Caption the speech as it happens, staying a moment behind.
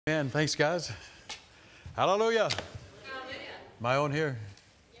Amen. Thanks, guys. Hallelujah. Hallelujah. My own here?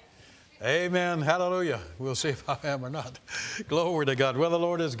 Amen. Hallelujah. We'll see if I am or not. Glory to God. Well, the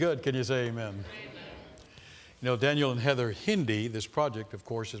Lord is good. Can you say amen? Amen. You know, Daniel and Heather Hindi, this project, of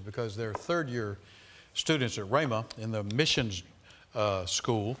course, is because they're third-year students at Rhema in the missions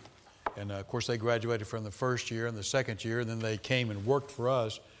school. And, of course, they graduated from the first year and the second year, and then they came and worked for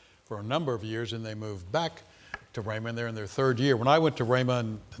us for a number of years, and they moved back to Rhema, and they're in their third year. When I went to Rhema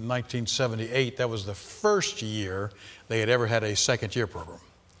in 1978, that was the first year they had ever had a second-year program.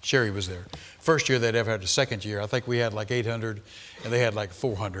 Sherry was there. First year they'd ever had a second year. I think we had like 800, and they had like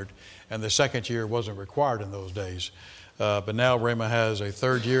 400, and the second year wasn't required in those days. But now Rhema has a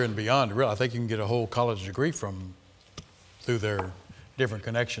third year and beyond. Really, I think you can get a whole college degree through their different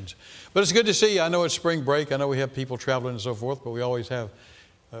connections. But it's good to see you. I know it's spring break. I know we have people traveling and so forth, but we always have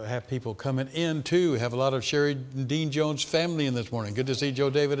people coming in too. We have a lot of Sherry and Dean Jones family in this morning. Good to see Joe,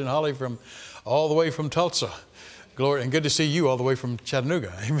 David, and Holly from all the way from Tulsa. Glory, and good to see you all the way from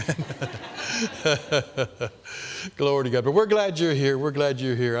Chattanooga. Amen. Glory to God. But we're glad you're here. We're glad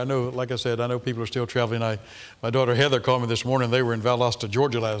you're here. I know, like I said, I know people are still traveling. My daughter Heather called me this morning. They were in Valdosta,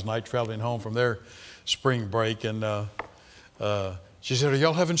 Georgia last night, traveling home from their spring break. And she said, "Are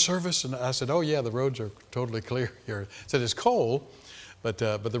y'all having service?" And I said, "Oh yeah, the roads are totally clear here." I said, "It's cold, but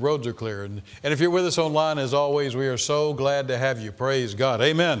the roads are clear." And if you're with us online, as always, we are so glad to have you. Praise God.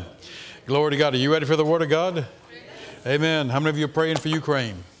 Amen. Glory to God. Are you ready for the Word of God? Amen. How many of you are praying for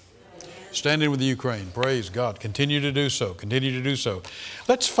Ukraine? Standing with the Ukraine. Praise God. Continue to do so. Continue to do so.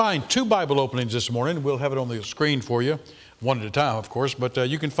 Let's find two Bible openings this morning. We'll have it on the screen for you, one at a time, of course. But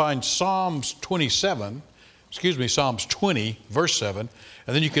you can find Psalms 20, verse 7.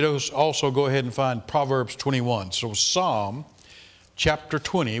 And then you could also go ahead and find Proverbs 21. So Psalm chapter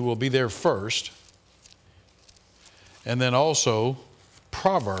 20 will be there first. And then also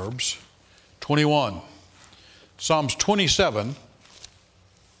Proverbs 21. Psalms 27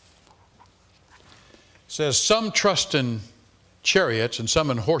 says, "Some trust in chariots and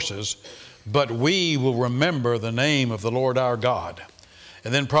some in horses, but we will remember the name of the Lord our God."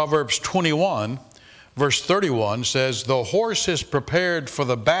 And then Proverbs 21, verse 31 says, "The horse is prepared for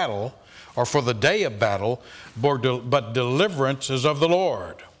the battle, or for the day of battle, but deliverance is of the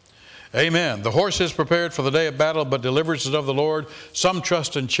Lord." Amen. The horse is prepared for the day of battle, but deliverance is of the Lord. Some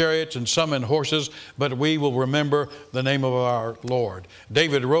trust in chariots and some in horses, but we will remember the name of our Lord.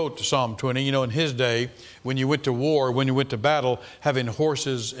 David wrote Psalm 20. You know, in his day, when you went to war, when you went to battle, having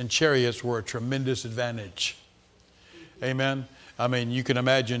horses and chariots were a tremendous advantage. Amen. I mean, you can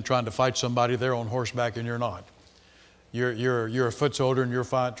imagine trying to fight somebody, they're on horseback and you're not. You're a foot soldier and you're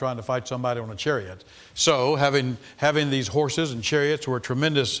trying to fight somebody on a chariot. So having these horses and chariots were a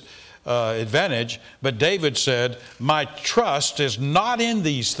tremendous advantage. But David said, "My trust is not in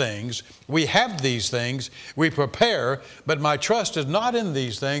these things. We have these things. We prepare, but my trust is not in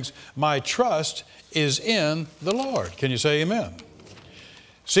these things. My trust is in the Lord." Can you say amen?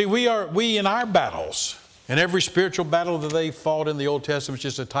 See, we in our battles, and every spiritual battle that they fought in the Old Testament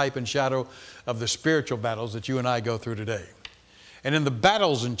is just a type and shadow of the spiritual battles that you and I go through today. And in the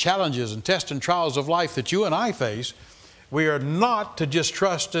battles and challenges and tests and trials of life that you and I face, we are not to just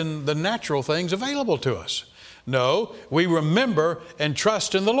trust in the natural things available to us. No, we remember and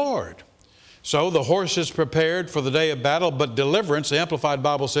trust in the Lord. So the horse is prepared for the day of battle, but deliverance, the Amplified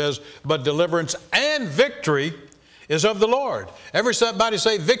Bible says, but deliverance and victory is of the Lord. Everybody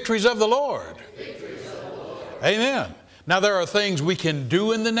say, "Victory's of the Lord." Victory's of the Lord. Amen. Now there are things we can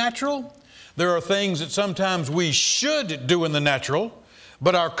do in the natural. There are things that sometimes we should do in the natural,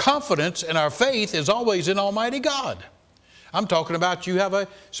 but our confidence and our faith is always in Almighty God. I'm talking about you have a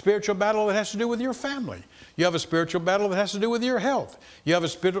spiritual battle that has to do with your family. You have a spiritual battle that has to do with your health. You have a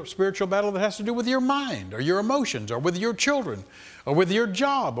spiritual battle that has to do with your mind or your emotions or with your children or with your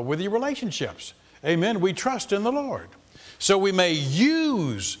job or with your relationships. Amen. We trust in the Lord. So we may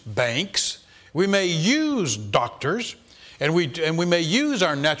use banks, we may use doctors, and we may use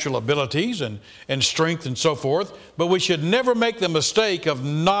our natural abilities and strength and so forth, but we should never make the mistake of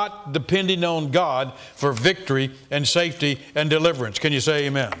not depending on God for victory and safety and deliverance. Can you say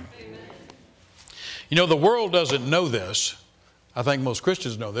amen? Amen. You know, the world doesn't know this. I think most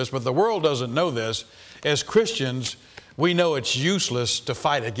Christians know this, but the world doesn't know this. As Christians, we know it's useless to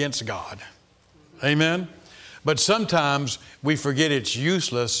fight against God. Amen? But sometimes we forget it's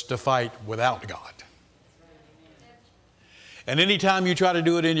useless to fight without God. And anytime you try to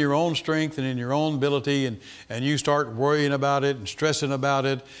do it in your own strength and in your own ability and you start worrying about it and stressing about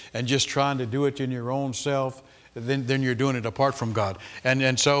it and just trying to do it in your own self, then you're doing it apart from God.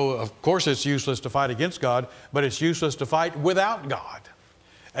 And so, of course, it's useless to fight against God, but it's useless to fight without God.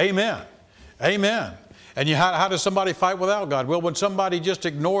 Amen. Amen. And how does somebody fight without God? Well, when somebody just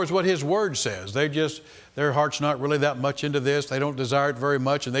ignores what His Word says, their heart's not really that much into this, they don't desire it very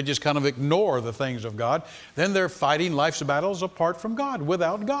much, and they just kind of ignore the things of God, then they're fighting life's battles apart from God,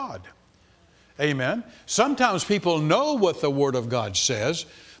 without God. Amen. Sometimes people know what the Word of God says,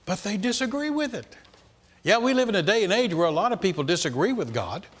 but they disagree with it. Yeah, we live in a day and age where a lot of people disagree with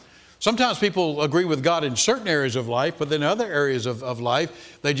God. Sometimes people agree with God in certain areas of life, but then other areas of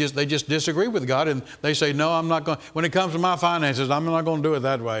life, they just disagree with God, and they say, no, I'm not going, when it comes to my finances, I'm not going to do it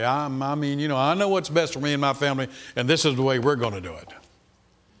that way. I know what's best for me and my family, and this is the way we're going to do it.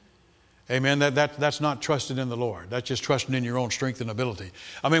 Amen. That's not trusting in the Lord. That's just trusting in your own strength and ability.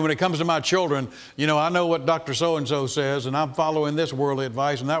 I mean, when it comes to my children, I know what Dr. So-and-so says, and I'm following this worldly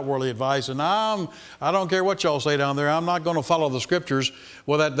advice and that worldly advice, and I don't care what y'all say down there. I'm not going to follow the Scriptures.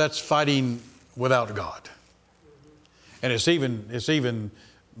 Well, that's fighting without God. And it's even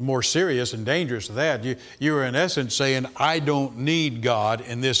more serious and dangerous than that. You're in essence saying, I don't need God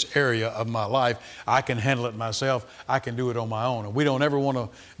in this area of my life. I can handle it myself. I can do it on my own. And we don't ever want to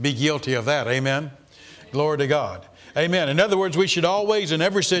be guilty of that. Amen? Glory to God. Amen. In other words, we should always, in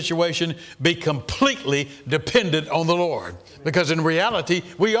every situation, be completely dependent on the Lord. Because in reality,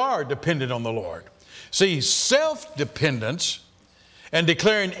 we are dependent on the Lord. See, self-dependence and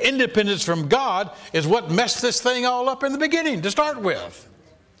declaring independence from God is what messed this thing all up in the beginning to start with.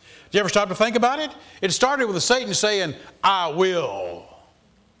 Did you ever stop to think about it? It started with Satan saying, I will.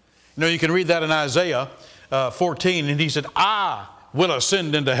 You can read that in Isaiah 14, and he said, I will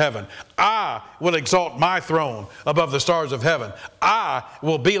ascend into heaven. I will exalt my throne above the stars of heaven. I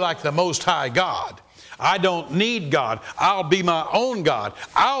will be like the Most High God. I don't need God. I'll be my own God.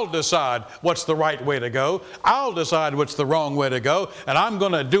 I'll decide what's the right way to go. I'll decide what's the wrong way to go, and I'm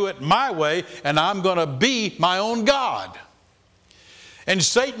going to do it my way, and I'm going to be my own God. And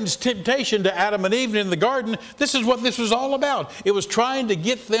Satan's temptation to Adam and Eve in the garden, this is what this was all about. It was trying to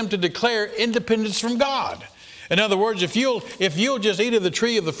get them to declare independence from God. In other words, if you'll just eat of the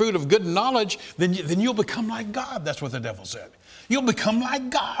tree of the fruit of good knowledge, then you'll become like God. That's what the devil said. You'll become like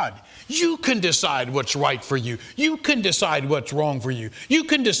God. You can decide what's right for you. You can decide what's wrong for you. You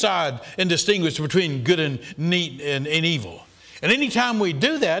can decide and distinguish between good and evil. And anytime we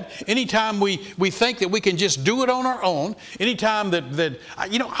do that, anytime we think that we can just do it on our own, anytime that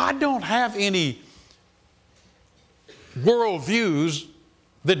I don't have any worldviews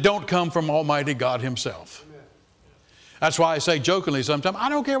that don't come from Almighty God Himself. That's why I say jokingly sometimes, I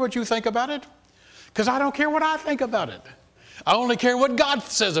don't care what you think about it, because I don't care what I think about it. I only care what God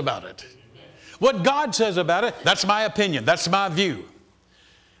says about it. What God says about it, that's my opinion. That's my view.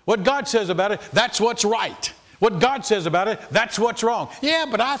 What God says about it, that's what's right. What God says about it, that's what's wrong. Yeah,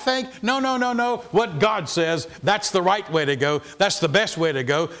 but I think, no. What God says, that's the right way to go. That's the best way to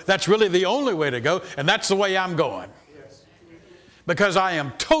go. That's really the only way to go. And that's the way I'm going. Because I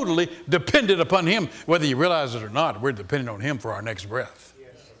am totally dependent upon Him. Whether you realize it or not, we're dependent on Him for our next breath.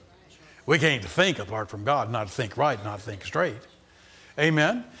 We can't think apart from God, not think right, not think straight.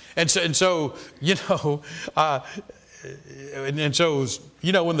 Amen? And so when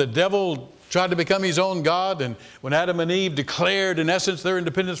the devil tried to become his own God, and when Adam and Eve declared, in essence, their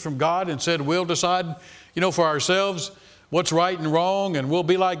independence from God and said, we'll decide, for ourselves what's right and wrong, and we'll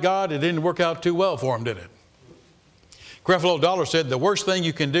be like God, it didn't work out too well for them, did it? Creflo Dollar said, the worst thing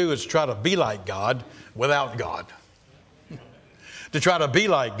you can do is try to be like God without God. To try to be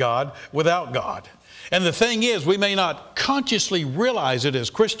like God without God. And the thing is, we may not consciously realize it as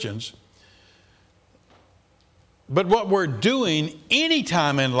Christians, but what we're doing any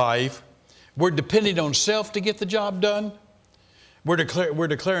time in life, we're depending on self to get the job done. We're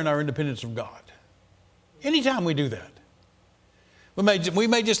declaring our independence from God. Anytime we do that. We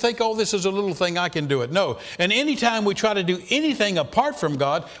may just think, oh, this is a little thing, I can do it. No. And anytime we try to do anything apart from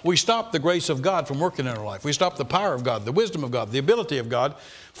God, we stop the grace of God from working in our life. We stop the power of God, the wisdom of God, the ability of God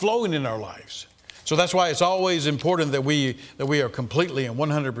flowing in our lives. So that's why it's always important that we are completely and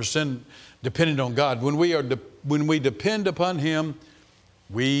 100% dependent on God. When we depend upon Him,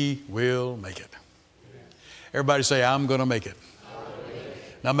 we will make it. Everybody say, I'm going to make it.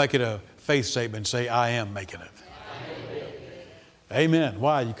 Now make it a faith statement. Say, I am making it. Amen.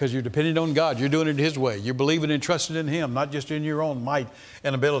 Why? Because you're depending on God. You're doing it His way. You're believing and trusting in Him, not just in your own might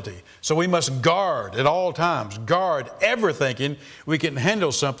and ability. So we must guard at all times, guard ever thinking we can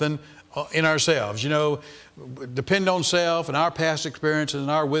handle something in ourselves. Depend on self and our past experiences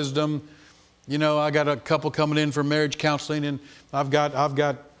and our wisdom. I got a couple coming in for marriage counseling, and I've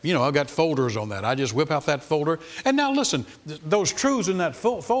got I've got folders on that. I just whip out that folder. And now listen, those truths in that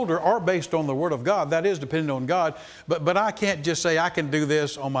folder are based on the Word of God. That is dependent on God. But I can't just say I can do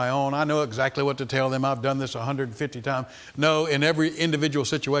this on my own. I know exactly what to tell them. I've done this 150 times. No, in every individual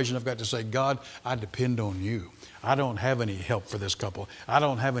situation, I've got to say, God, I depend on you. I don't have any help for this couple. I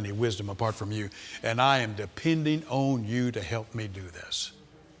don't have any wisdom apart from you. And I am depending on you to help me do this.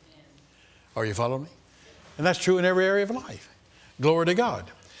 Are you following me? And that's true in every area of life. Glory to God.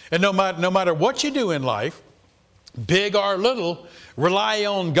 And no matter what you do in life, big or little, rely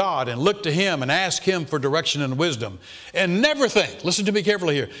on God and look to Him and ask Him for direction and wisdom. And never think, listen to me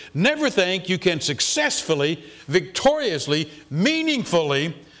carefully here, never think you can successfully, victoriously,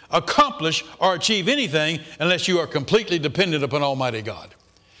 meaningfully accomplish or achieve anything unless you are completely dependent upon Almighty God.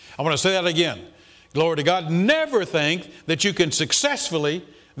 I want to say that again. Glory to God. Never think that you can successfully,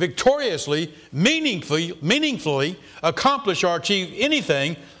 victoriously, meaningfully accomplish or achieve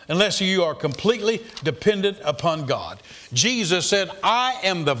anything unless you are completely dependent upon God. Jesus said, I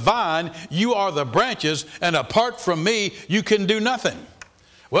am the vine, you are the branches, and apart from me, you can do nothing.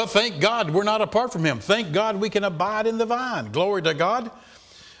 Well, thank God we're not apart from Him. Thank God we can abide in the vine. Glory to God.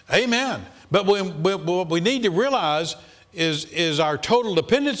 Amen. But what we need to realize is our total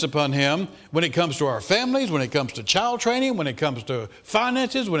dependence upon Him when it comes to our families, when it comes to child training, when it comes to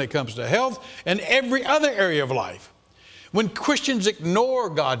finances, when it comes to health, and every other area of life. When Christians ignore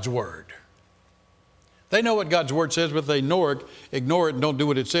God's Word, they know what God's Word says, but if they ignore it and don't do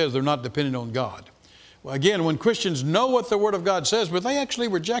what it says, they're not dependent on God. Well, again, when Christians know what the Word of God says, but they actually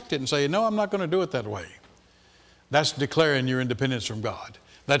reject it and say, no, I'm not going to do it that way. That's declaring your independence from God.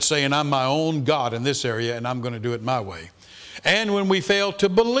 That's saying I'm my own God in this area and I'm going to do it my way. And when we fail to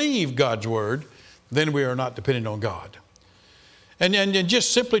believe God's Word, then we are not dependent on God. And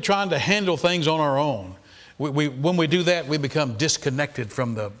just simply trying to handle things on our own. When we do that, we become disconnected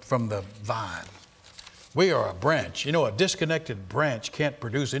from the vine. We are a branch. You know, a disconnected branch can't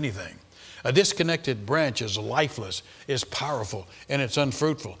produce anything. A disconnected branch is lifeless, is powerful, and it's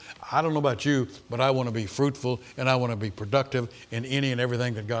unfruitful. I don't know about you, but I want to be fruitful and I want to be productive in any and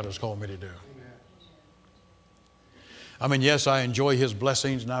everything that God has called me to do. I mean, yes, I enjoy His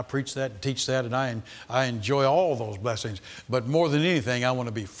blessings, and I preach that and teach that, and I enjoy all those blessings. But more than anything, I want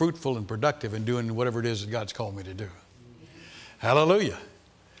to be fruitful and productive in doing whatever it is that God's called me to do. Hallelujah.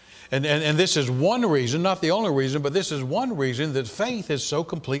 And this is one reason, not the only reason, but this is one reason that faith is so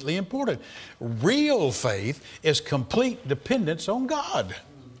completely important. Real faith is complete dependence on God.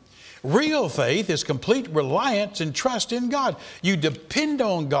 Real faith is complete reliance and trust in God. You depend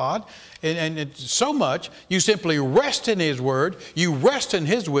on God and so much, you simply rest in His Word, you rest in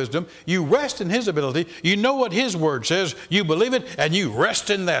His wisdom, you rest in His ability, you know what His Word says, you believe it, and you rest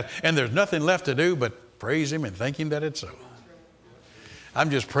in that. And there's nothing left to do but praise Him and thank Him that it's so. I'm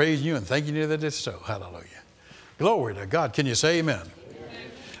just praising you and thanking you that it's so. Hallelujah. Glory to God. Can you say amen?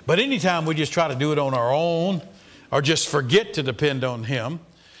 Amen. But anytime we just try to do it on our own or just forget to depend on Him,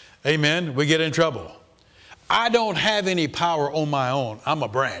 amen, we get in trouble. I don't have any power on my own. I'm a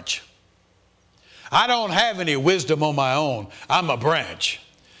branch. I don't have any wisdom on my own. I'm a branch.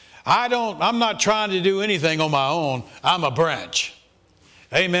 I'm not trying to do anything on my own. I'm a branch.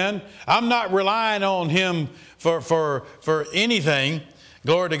 Amen. I'm not relying on Him for anything.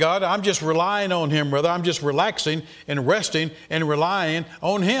 Glory to God. I'm just relying on Him, brother. I'm just relaxing and resting and relying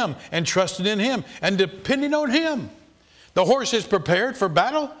on Him and trusting in Him and depending on Him. The horse is prepared for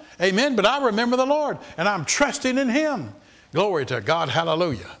battle. Amen. But I remember the Lord and I'm trusting in Him. Glory to God.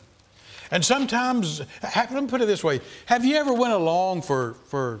 Hallelujah. And sometimes, let me put it this way. Have you ever went along for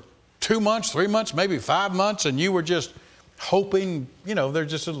 2 months, 3 months, maybe 5 months, and you were just hoping,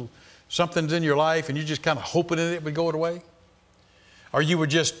 there's just something's in your life and you're just kind of hoping that it would go away? Or you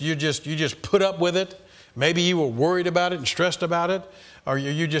just put up with it. Maybe you were worried about it and stressed about it. Or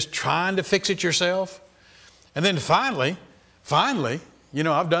you're just trying to fix it yourself. And then finally,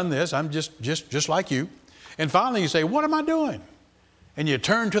 I've done this. I'm just like you. And finally you say, what am I doing? And you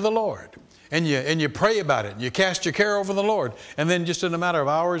turn to the Lord. And you pray about it. And you cast your care over the Lord. And then just in a matter of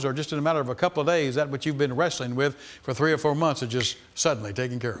hours or just in a matter of a couple of days, that what you've been wrestling with for 3 or 4 months is just suddenly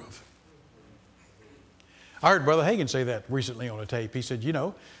taken care of. I heard Brother Hagin say that recently on a tape. He said,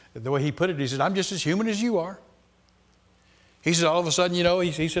 the way he put it, he said, I'm just as human as you are. He said, all of a sudden,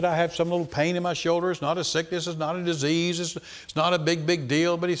 he said, I have some little pain in my shoulder. It's not a sickness. It's not a disease. It's not a big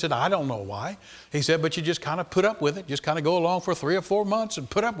deal. But he said, I don't know why. He said, but you just kind of put up with it. Just kind of go along for 3 or 4 months and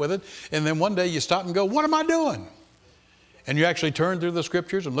put up with it. And then one day you stop and go, what am I doing? And you actually turn through the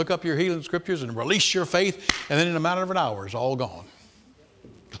Scriptures and look up your healing Scriptures and release your faith. And then in a matter of an hour, it's all gone.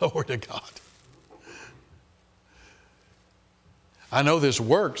 Glory to God. I know this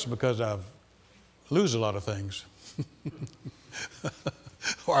works because I lose a lot of things.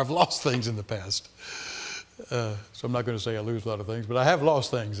 Or I've lost things in the past. So I'm not going to say I lose a lot of things, but I have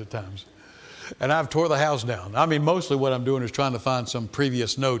lost things at times. And I've tore the house down. I mean, mostly what I'm doing is trying to find some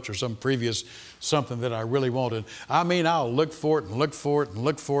previous notes or some previous something that I really wanted. I mean, I'll look for it and look for it and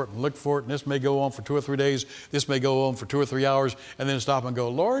look for it and look for it. And this may go on for 2 or 3 days. This may go on for 2 or 3 hours. And then stop and go,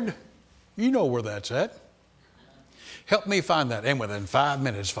 Lord, you know where that's at. Help me find that. And within 5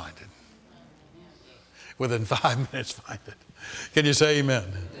 minutes, find it. Within 5 minutes, find it. Can you say amen?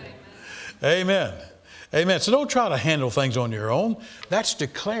 Amen. Amen. So don't try to handle things on your own. That's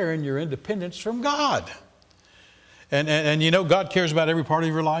declaring your independence from God. And you know, God cares about every part of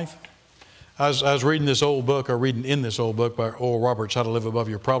your life. I was reading this old book, or reading in this old book by Oral Roberts, How to Live Above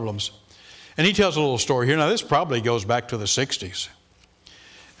Your Problems. And he tells a little story here. Now, this probably goes back to the 60s.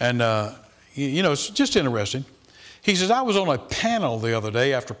 And, you know, it's just interesting. He says, I was on a panel the other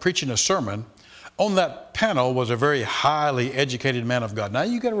day after preaching a sermon. On that panel was a very highly educated man of God. Now,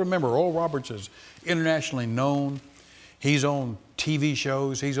 you got to remember, Oral Roberts is internationally known. He's on TV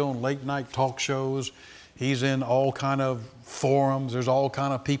shows. He's on late night talk shows. He's in all kind of forums. There's all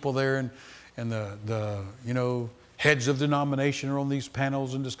kind of people there. And the you know, heads of denomination are on these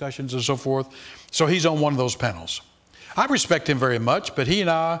panels and discussions and so forth. So he's on one of those panels. I respect him very much, but he and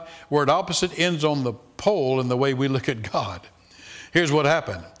I were at opposite ends on the pole in the way we look at God. Here's what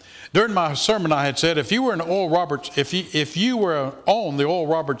happened. During my sermon, I had said, if you were in Oral Roberts, if you were on the Oral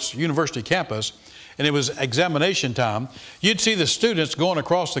Roberts University campus, and it was examination time, you'd see the students going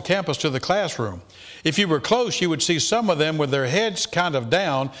across the campus to the classroom. If you were close, you would see some of them with their heads kind of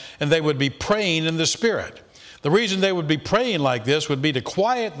down, and they would be praying in the Spirit. The reason they would be praying like this would be to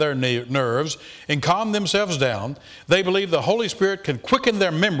quiet their nerves and calm themselves down. They believe the Holy Spirit can quicken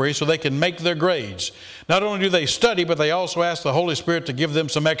their memory so they can make their grades. Not only do they study, but they also ask the Holy Spirit to give them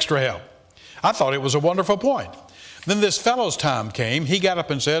some extra help. I thought it was a wonderful point. Then this fellow's time came. He got up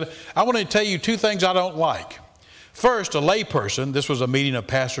and said, I want to tell you 2 things I don't like. First, a layperson, this was a meeting of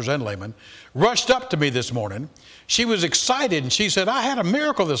pastors and laymen, rushed up to me this morning. She was excited and she said, I had a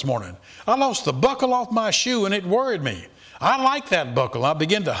miracle this morning. I lost the buckle off my shoe and it worried me. I like that buckle. I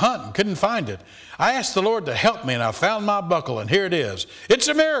began to hunt and couldn't find it. I asked the Lord to help me and I found my buckle and here it is. It's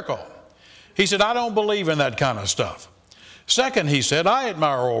a miracle. He said, I don't believe in that kind of stuff. Second, he said, I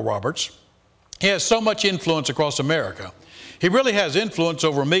admire Oral Roberts. He has so much influence across America. He really has influence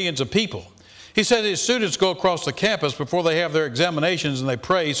over millions of people. He says his students go across the campus before they have their examinations and they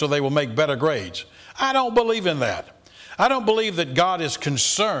pray so they will make better grades. I don't believe in that. I don't believe that God is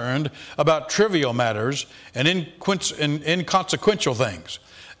concerned about trivial matters and inconsequential things.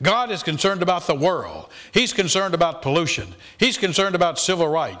 God is concerned about the world. He's concerned about pollution. He's concerned about civil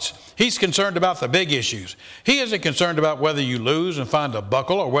rights. He's concerned about the big issues. He isn't concerned about whether you lose and find a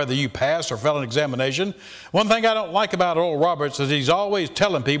buckle or whether you pass or fail an examination. One thing I don't like about Oral Roberts is he's always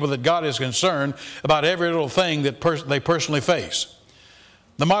telling people that God is concerned about every little thing that they personally face.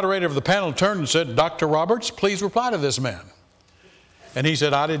 The moderator of the panel turned and said, Dr. Roberts, please reply to this man. And he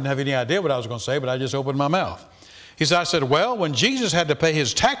said, I didn't have any idea what I was going to say, but I just opened my mouth. He said, I said, well, when Jesus had to pay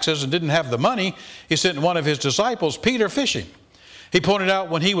his taxes and didn't have the money, he sent one of his disciples, Peter, fishing. He pointed out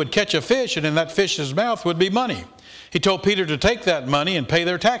when he would catch a fish and in that fish's mouth would be money. He told Peter to take that money and pay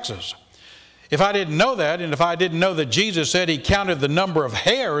their taxes. If I didn't know that, and if I didn't know that Jesus said he counted the number of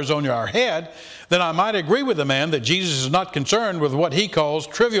hairs on our head, then I might agree with the man that Jesus is not concerned with what he calls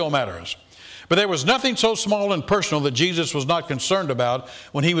trivial matters. But there was nothing so small and personal that Jesus was not concerned about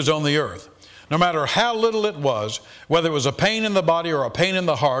when he was on the earth. No matter how little it was, whether it was a pain in the body or a pain in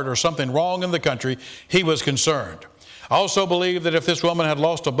the heart or something wrong in the country, he was concerned. I also believe that if this woman had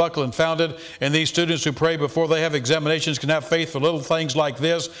lost a buckle and found it, and these students who pray before they have examinations can have faith for little things like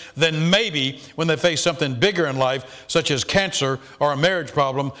this, then maybe when they face something bigger in life, such as cancer or a marriage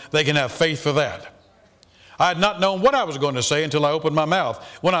problem, they can have faith for that. I had not known what I was going to say until I opened my mouth.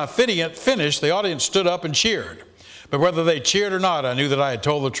 When I finished, the audience stood up and cheered. But whether they cheered or not, I knew that I had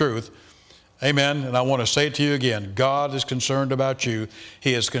told the truth. Amen. And I want to say it to you again. God is concerned about you.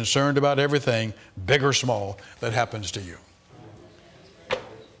 He is concerned about everything, big or small, that happens to you.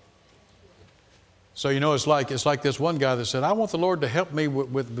 So, you know, it's like this one guy that said, I want the Lord to help me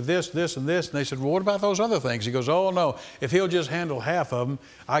with this, this, and this. And they said, well, what about those other things? He goes, oh, no. If he'll just handle half of them,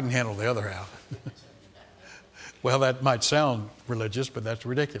 I can handle the other half. Well, that might sound religious, but that's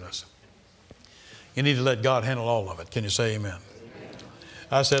ridiculous. You need to let God handle all of it. Can you say amen?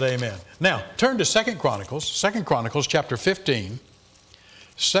 I said amen. Now, turn to 2 Chronicles chapter 15.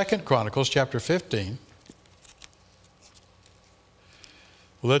 2 Chronicles chapter 15.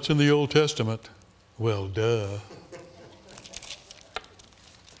 Well, that's in the Old Testament. Well, duh.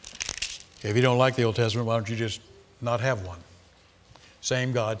 If you don't like the Old Testament, why don't you just not have one?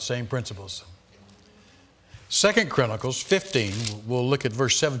 Same God, same principles. 2 Chronicles 15, we'll look at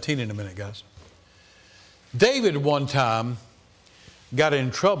verse 17 in a minute, guys. David one time got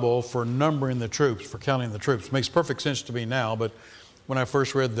in trouble for numbering the troops, for counting the troops. Makes perfect sense to me now, but when I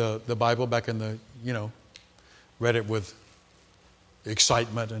first read the Bible back in the, read it with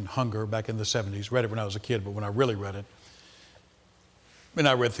excitement and hunger back in the 70s. Read it when I was a kid, but when I really read it, and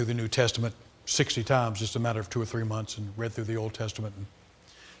I read through the New Testament 60 times, just a matter of 2 or 3 months, and read through the Old Testament, and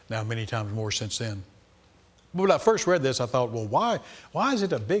now many times more since then. But when I first read this, I thought, well, why is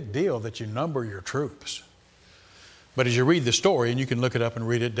it a big deal that you number your troops? But as you read the story, and you can look it up and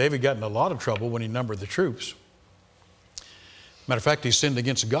read it, David got in a lot of trouble when he numbered the troops. Matter of fact, he sinned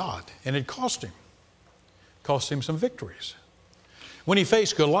against God, and it cost him. Cost him some victories. When he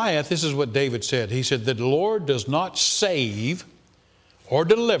faced Goliath, this is what David said. He said, the Lord does not save or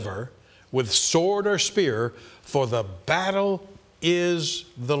deliver with sword or spear, for the battle is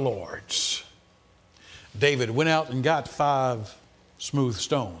the Lord's. David went out and got 5 smooth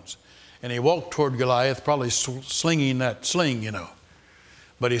stones, and he walked toward Goliath, probably slinging that sling,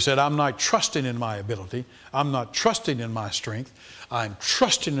 But he said, I'm not trusting in my ability. I'm not trusting in my strength. I'm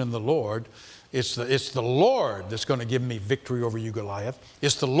trusting in the Lord. It's the Lord that's going to give me victory over you, Goliath.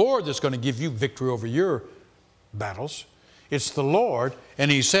 It's the Lord that's going to give you victory over your battles. It's the Lord.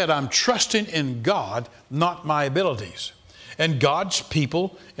 And he said, I'm trusting in God, not my abilities. And God's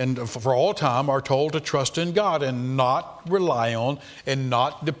people, and for all time, are told to trust in God and not rely on and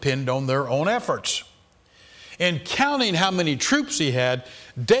not depend on their own efforts. In counting how many troops he had,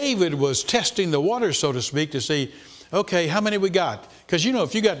 David was testing the waters, so to speak, to see, okay, how many we got? Because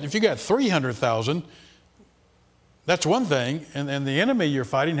if you got 300,000, that's one thing, and the enemy you're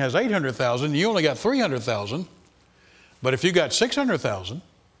fighting has 800,000, you only got 300,000. But if you got 600,000,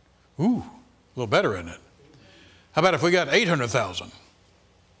 ooh, a little better, isn't it? How about if we got 800,000?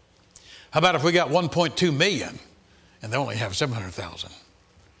 How about if we got 1.2 million and they only have 700,000?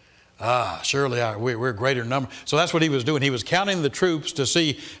 Surely we're a greater number. So that's what he was doing. He was counting the troops to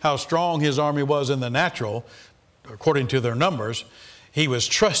see how strong his army was in the natural, according to their numbers. He was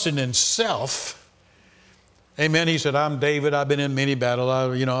trusting in self. Amen. He said, I'm David. I've been in many battles.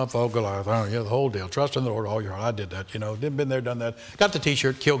 I fought Goliath. The whole deal. Trust in the Lord all your heart. I did that. Been there, done that. Got the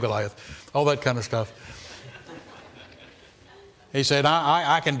T-shirt, kill Goliath. All that kind of stuff. He said,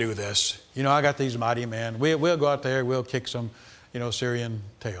 I can do this. I got these mighty men. We'll go out there. We'll kick some, Syrian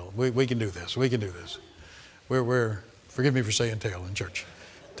tail. We can do this. We can do this. We're forgive me for saying tail in church.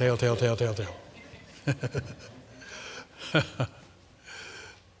 Tail.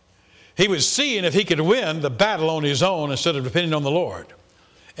 He was seeing if he could win the battle on his own instead of depending on the Lord.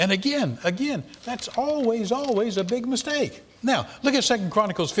 And again, that's always a big mistake. Now, look at 2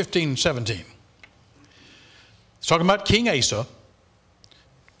 Chronicles 15:17. It's talking about King Asa,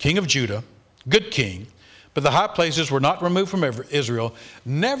 king of Judah, good king, but the high places were not removed from Israel.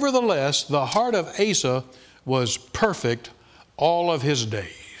 Nevertheless, the heart of Asa was perfect all of his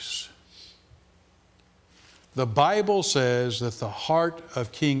days. The Bible says that the heart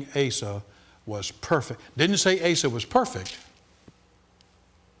of King Asa was perfect. Didn't say Asa was perfect.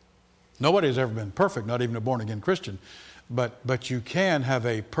 Nobody's ever been perfect, not even a born-again Christian. But you can have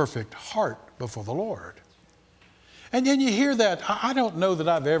a perfect heart before the Lord. And then you hear that. I don't know that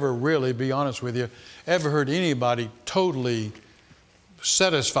I've ever really, be honest with you, ever heard anybody totally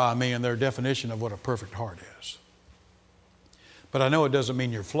satisfy me in their definition of what a perfect heart is. But I know it doesn't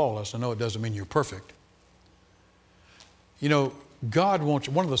mean you're flawless. I know it doesn't mean you're perfect. God wants,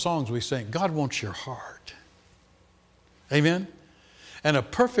 one of the songs we sing, God wants your heart. Amen? And a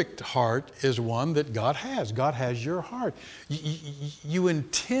perfect heart is one that God has. God has your heart. You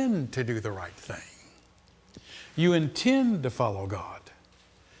intend to do the right thing. You intend to follow God.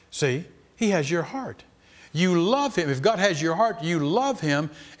 See, He has your heart. You love Him. If God has your heart, you love Him.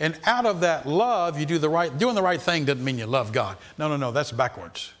 And out of that love, you do the right. Doing the right thing doesn't mean you love God. No, that's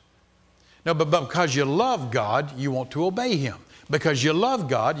backwards. No, but because you love God, you want to obey Him. Because you love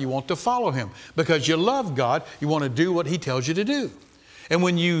God, you want to follow Him. Because you love God, you want to do what He tells you to do. And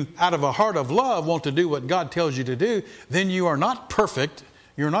when you, out of a heart of love, want to do what God tells you to do, then you are not perfect,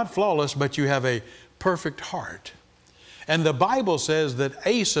 you're not flawless, but you have a perfect heart. And the Bible says that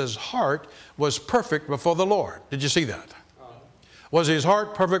Asa's heart was perfect before the Lord. Did you see that? Was his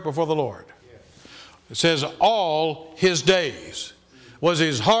heart perfect before the Lord? It says all his days. Was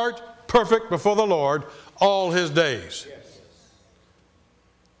his heart perfect before the Lord all his days?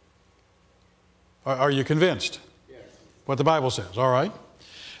 Are you convinced? What the Bible says, all right?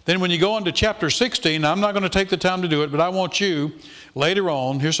 Then when you go into chapter 16, I'm not going to take the time to do it, but I want you later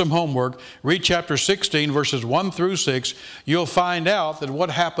on, here's some homework, read chapter 16, verses 1 through 6. You'll find out that what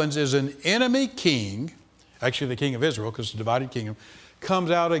happens is an enemy king, actually the king of Israel, because it's a divided kingdom,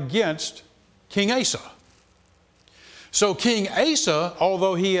 comes out against King Asa. So King Asa,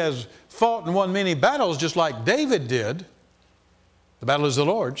 although he has fought and won many battles just like David did, the battle is the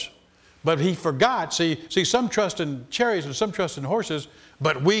Lord's, but he forgot. See, some trust in chariots and some trust in horses,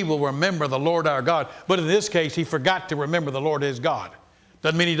 but we will remember the Lord our God. But in this case, he forgot to remember the Lord his God.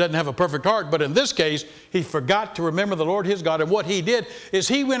 Doesn't mean he doesn't have a perfect heart, but in this case, he forgot to remember the Lord his God. And what he did is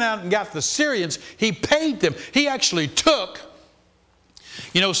he went out and got the Syrians. He paid them. He actually took,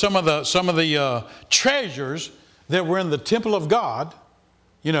 you know, some of the treasures that were in the temple of God.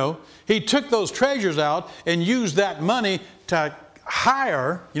 You know, he took those treasures out and used that money to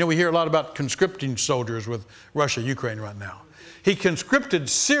hire. You know, we hear a lot about conscripting soldiers with Russia, Ukraine right now. He conscripted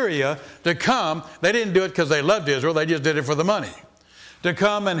Syria to come. They didn't do it because they loved Israel. They just did it for the money. To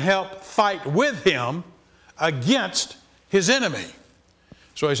come and help fight with him against his enemy.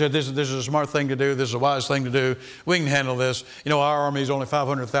 So he said, this is a smart thing to do. This is a wise thing to do. We can handle this. You know, our army is only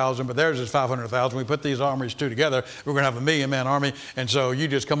 500,000, but theirs is 500,000. We put these armies two together, we're going to have a 1,000,000-man army. And so you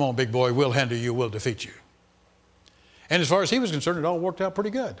just come on, big boy. We'll handle you. We'll defeat you. And as far as he was concerned, it all worked out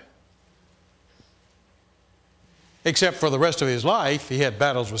pretty good. Except for the rest of his life, he had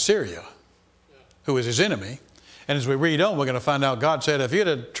battles with Syria, who was his enemy. And as we read on, we're going to find out God said, if you'd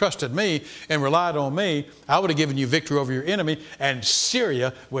have trusted me and relied on me, I would have given you victory over your enemy, and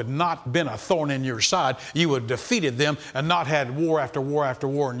Syria would not have been a thorn in your side. You would have defeated them and not had war after war after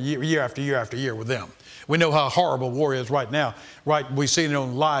war and year after year after year with them. We know how horrible war is right now. Right, we see it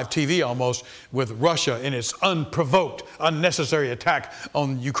on live TV almost with Russia and its unprovoked, unnecessary attack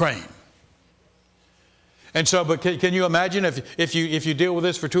on Ukraine. And so, but can you imagine if you deal with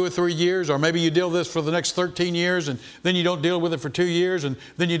this for 2 or 3 years, or maybe you deal with this for the next 13 years, and then you don't deal with it for 2 years, and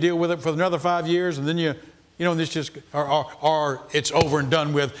then you deal with it for another 5 years, and then you know, this just, or it's over and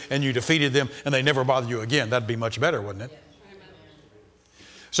done with, and you defeated them, and they never bother you again. That'd be much better, wouldn't it?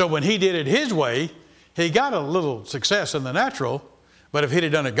 So when he did it his way, he got a little success in the natural, but if he'd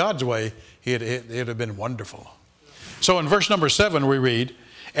have done it God's way, it'd have been wonderful. So in verse number 7 we read,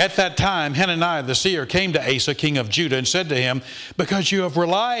 at that time, Hananiah the seer came to Asa, king of Judah, and said to him, because you have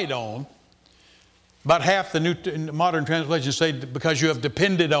relied on, about half the new modern translations say, because you have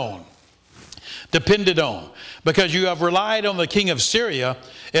depended on, because you have relied on the king of Syria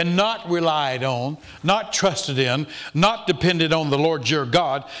and not relied on, not trusted in, not depended on the Lord your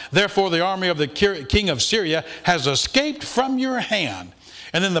God. Therefore, the army of the king of Syria has escaped from your hand.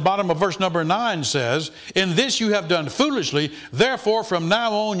 And then the bottom of verse number 9 says, in this you have done foolishly, therefore from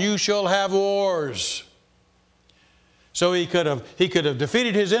now on you shall have wars. So he could have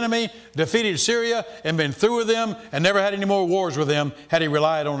defeated his enemy, defeated Syria, and been through with them, and never had any more wars with them had he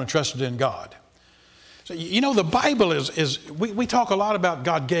relied on and trusted in God. So, you know, the Bible we talk a lot about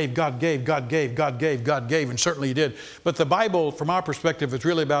God gave, God gave, God gave, God gave, God gave, and certainly he did. But the Bible, from our perspective, is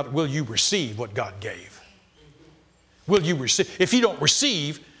really about, will you receive what God gave? Will you receive? If you don't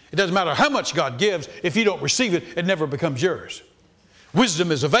receive, it doesn't matter how much God gives. If you don't receive it, it never becomes yours.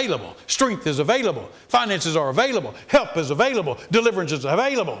 Wisdom is available. Strength is available. Finances are available. Help is available. Deliverance is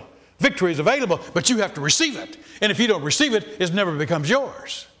available. Victory is available. But you have to receive it. And if you don't receive it, it never becomes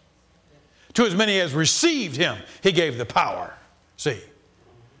yours. To as many as received him, he gave the power. See?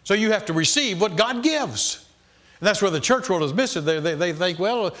 So you have to receive what God gives. And that's where the church world is missing. They think,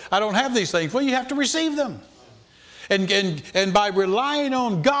 well, I don't have these things. Well, you have to receive them. And by relying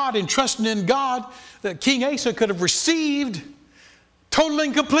on God and trusting in God, that King Asa could have received total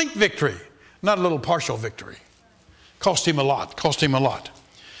and complete victory, not a little partial victory. Cost him a lot, cost him a lot.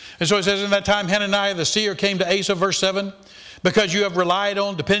 And so it says, in that time Hananiah the seer came to Asa, verse 7, because you have relied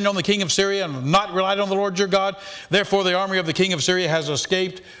on, depended on the king of Syria and not relied on the Lord your God, therefore the army of the king of Syria has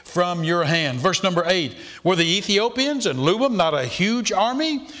escaped from your hand. Verse number 8, were the Ethiopians and Lubim not a huge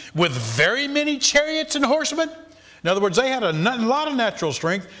army with very many chariots and horsemen? In other words, they had a lot of natural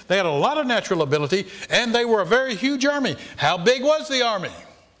strength, they had a lot of natural ability, and they were a very huge army. How big was the army?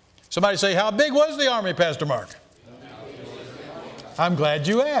 Somebody say, how big was the army, Pastor Mark? I'm glad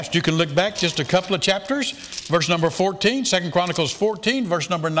you asked. You can look back just a couple of chapters. Verse number 14, 2 Chronicles 14, verse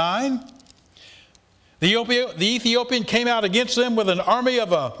number 9. The Ethiopian came out against them with an army of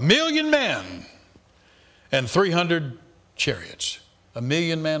 1,000,000 men and 300 chariots.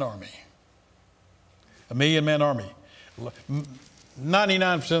 1,000,000-man army. 1,000,000-man army.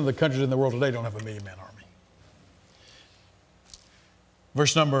 99% of the countries in the world today don't have a 1,000,000-man army.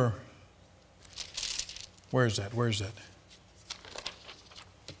 Verse number, where is that? Where is that?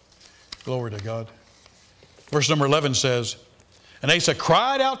 Glory to God. Verse number 11 says, and Asa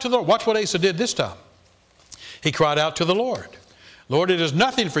cried out to the Lord. Watch what Asa did this time. He cried out to the Lord. Lord, it is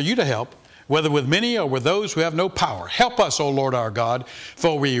nothing for you to help, whether with many or with those who have no power. Help us, O Lord our God,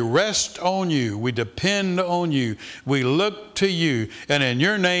 for we rest on you. We depend on you. We look to you. And in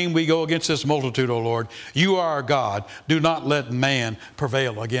your name we go against this multitude, O Lord. You are our God. Do not let man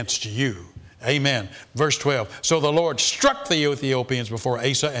prevail against you. Amen. Verse 12. So the Lord struck the Ethiopians before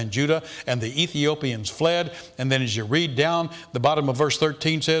Asa and Judah, and the Ethiopians fled. And then as you read down, the bottom of verse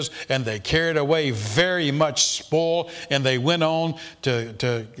 13 says, and they carried away very much spoil. And they went on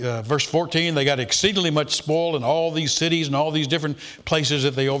to verse 14. They got exceedingly much spoil in all these cities and all these different places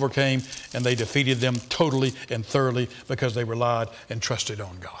that they overcame. And they defeated them totally and thoroughly because they relied and trusted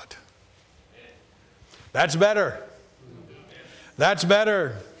on God. That's better. That's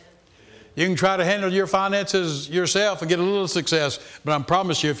better. You can try to handle your finances yourself and get a little success, but I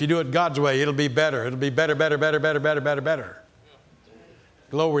promise you, if you do it God's way, it'll be better. It'll be better, better, better, better, better, better, better.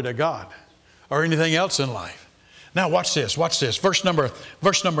 Glory to God. Or anything else in life. Now watch this, watch this. Verse number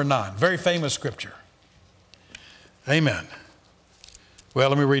 9, very famous scripture. Amen. Well,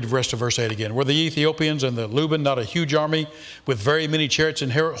 let me read the rest of verse 8 again. Were the Ethiopians and the Luban not a huge army with very many chariots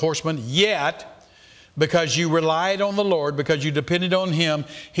and horsemen? Yet, because you relied on the Lord, because you depended on Him,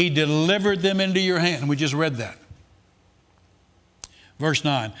 He delivered them into your hand. And we just read that. Verse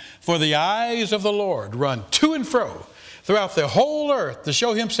 9, for the eyes of the Lord run to and fro throughout the whole earth to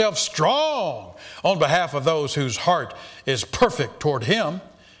show Himself strong on behalf of those whose heart is perfect toward Him,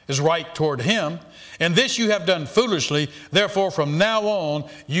 is right toward Him. And this you have done foolishly. Therefore, from now on,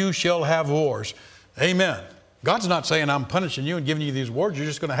 you shall have wars. Amen. God's not saying I'm punishing you and giving you these wars. You're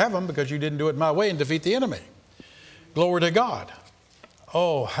just going to have them because you didn't do it my way and defeat the enemy. Glory to God.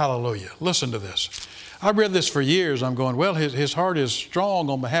 Oh, hallelujah. Listen to this. I've read this for years. I'm going, well, his heart is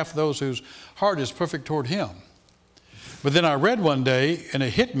strong on behalf of those whose heart is perfect toward Him. But then I read one day, and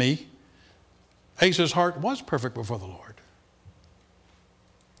it hit me, Asa's heart was perfect before the Lord.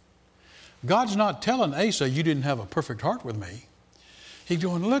 God's not telling Asa, you didn't have a perfect heart with me. He's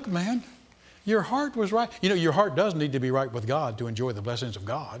going, look, man, your heart was right. You know, your heart does need to be right with God to enjoy the blessings of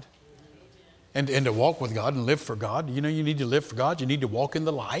God. And to walk with God and live for God. You know, you need to live for God. You need to walk in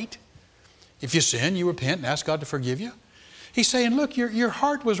the light. If you sin, you repent and ask God to forgive you. He's saying, look, your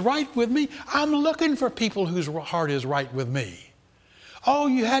heart was right with me. I'm looking for people whose heart is right with me. All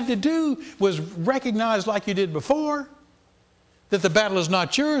you had to do was recognize, like you did before, that the battle is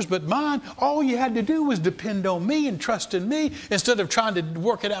not yours but mine. All you had to do was depend on me and trust in me instead of trying to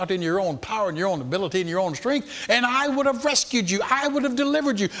work it out in your own power and your own ability and your own strength. And I would have rescued you. I would have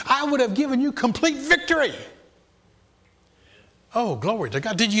delivered you. I would have given you complete victory. Oh, glory to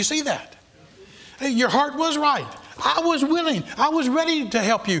God. Did you see that? Hey, your heart was right. I was willing. I was ready to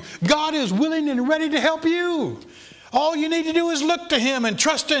help you. God is willing and ready to help you. All you need to do is look to Him and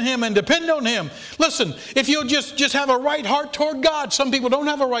trust in Him and depend on Him. Listen, if you'll just have a right heart toward God. Some people don't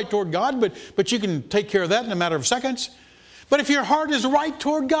have a right toward God, but you can take care of that in a matter of seconds. But if your heart is right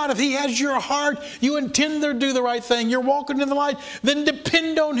toward God, if He has your heart, you intend to do the right thing, you're walking in the light, then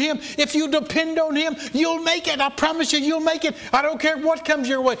depend on Him. If you depend on Him, you'll make it. I promise you, you'll make it. I don't care what comes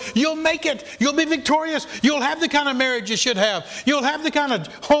your way. You'll make it. You'll be victorious. You'll have the kind of marriage you should have. You'll have the kind of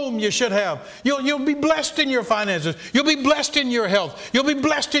home you should have. You'll be blessed in your finances. You'll be blessed in your health. You'll be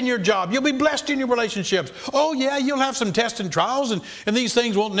blessed in your job. You'll be blessed in your relationships. Oh, yeah, you'll have some tests and trials, and these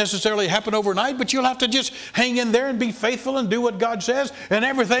things won't necessarily happen overnight, but you'll have to just hang in there and be faithful and do what God says, and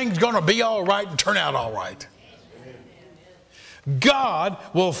everything's going to be all right and turn out all right. God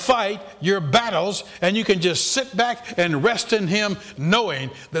will fight your battles, and you can just sit back and rest in Him knowing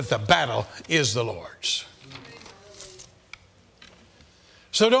that the battle is the Lord's.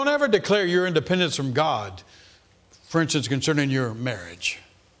 So don't ever declare your independence from God, for instance, concerning your marriage.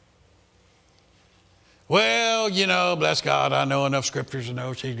 Well, you know, bless God, I know enough scriptures to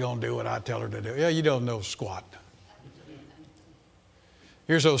know she's going to do what I tell her to do. Yeah, you don't know squat.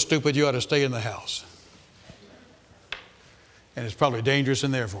 You're so stupid you ought to stay in the house. And it's probably dangerous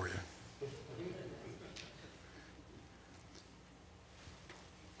in there for you.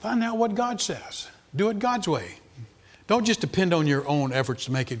 Find out what God says. Do it God's way. Don't just depend on your own efforts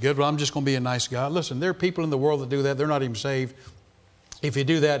to make it good. Well, I'm just going to be a nice guy. Listen, there are people in the world that do that. They're not even saved. If you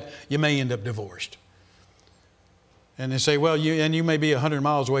do that, you may end up divorced. And they say, well, you may be 100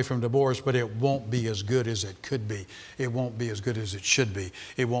 miles away from divorce, but it won't be as good as it could be. It won't be as good as it should be.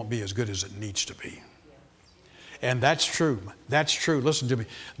 It won't be as good as it needs to be. And that's true. That's true. Listen to me.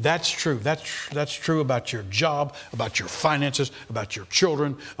 That's true. That's true about your job, about your finances, about your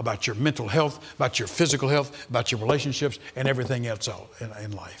children, about your mental health, about your physical health, about your relationships, and everything else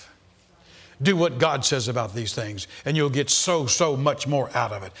in life. Do what God says about these things, and you'll get so much more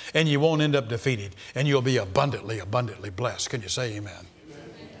out of it. And you won't end up defeated, and you'll be abundantly blessed. Can you say amen? Amen.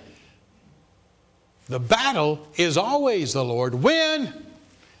 The battle is always the Lord. When?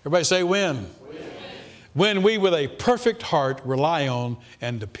 Everybody say when. When we with a perfect heart rely on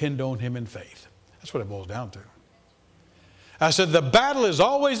and depend on Him in faith. That's what it boils down to. I said the battle is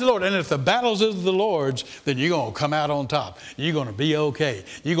always the Lord. And if the battle is the Lord's, then you're going to come out on top. You're going to be okay.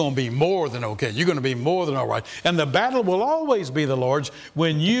 You're going to be more than okay. You're going to be more than all right. And the battle will always be the Lord's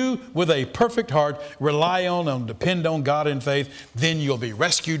when you, with a perfect heart, rely on and depend on God in faith. Then you'll be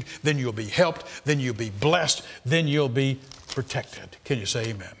rescued. Then you'll be helped. Then you'll be blessed. Then you'll be protected. Can you say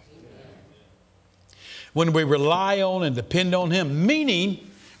amen? When we rely on and depend on Him, meaning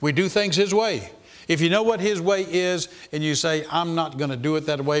we do things His way. If you know what His way is and you say, I'm not going to do it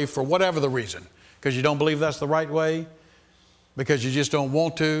that way for whatever the reason, because you don't believe that's the right way, because you just don't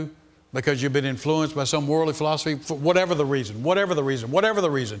want to, because you've been influenced by some worldly philosophy, for whatever the reason,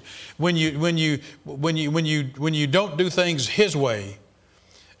 when you don't do things His way,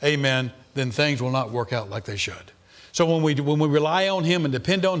 amen, then things will not work out like they should. So when we rely on Him and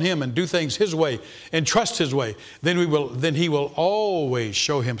depend on Him and do things His way and trust His way, then He will always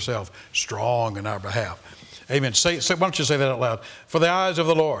show Himself strong in our behalf. Amen. Why don't you say that out loud? For the eyes of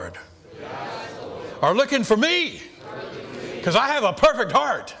the Lord are looking for me, because I have a perfect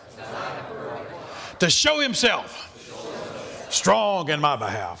heart to show Himself strong in my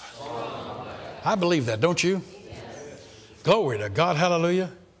behalf. I believe that, don't you? Glory to God.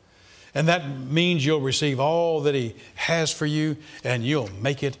 Hallelujah. And that means you'll receive all that He has for you, and you'll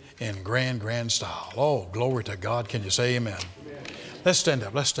make it in grand style. Oh, glory to God. Can you say amen? Amen. Let's stand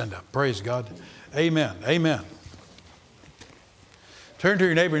up. Let's stand up. Praise God. Amen. Amen. Turn to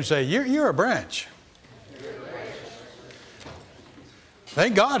your neighbor and say, you're a branch.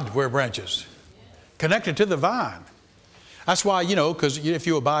 Thank God we're branches. Connected to the vine. That's why, because if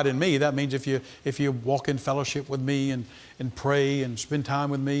you abide in me, that means if you walk in fellowship with me and pray and spend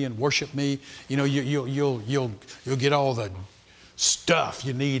time with me and worship me, you'll get all the stuff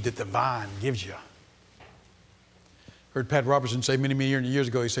you need that the vine gives you. Heard Pat Robertson say many years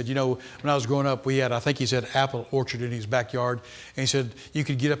ago, he said, when I was growing up, we had, I think he said, apple orchard in his backyard. And he said, you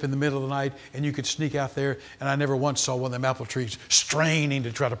could get up in the middle of the night and you could sneak out there, and I never once saw one of them apple trees straining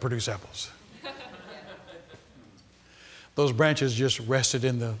to try to produce apples. Those branches just rested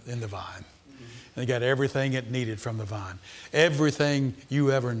in the vine. And they got everything it needed from the vine. Everything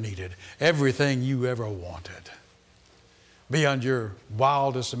you ever needed. Everything you ever wanted. Beyond your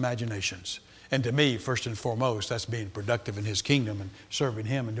wildest imaginations. And to me, first and foremost, that's being productive in His kingdom and serving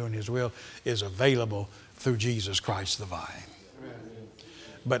Him and doing His will is available through Jesus Christ the vine. Amen.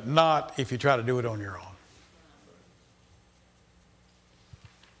 But not if you try to do it on your own.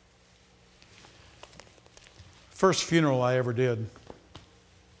 First funeral I ever did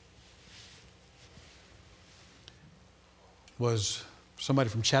was somebody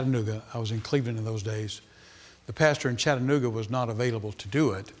from Chattanooga. I was in Cleveland in those days. The pastor in Chattanooga was not available to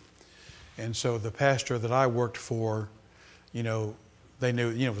do it. And so the pastor that I worked for, they knew,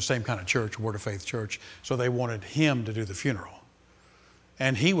 the same kind of church, Word of Faith church. So they wanted him to do the funeral.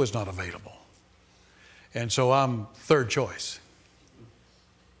 And he was not available. And so I'm third choice.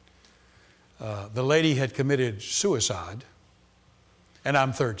 The lady had committed suicide, and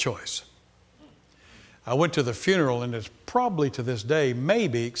I'm third choice. I went to the funeral, and it's probably to this day,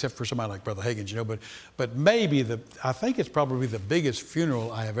 maybe, except for somebody like Brother Hagin's, but maybe I think it's probably the biggest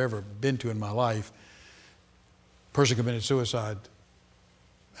funeral I have ever been to in my life. Person committed suicide,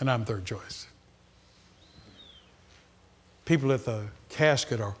 and I'm third choice. People at the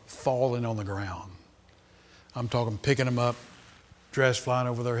casket are falling on the ground. I'm talking picking them up, dress flying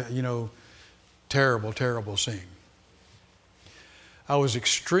over their head, terrible, terrible scene. I was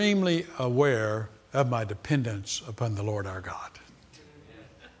extremely aware of my dependence upon the Lord our God.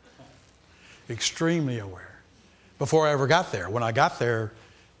 Extremely aware. Before I ever got there. When I got there,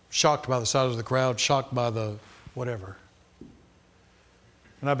 shocked by the size of the crowd, shocked by the whatever.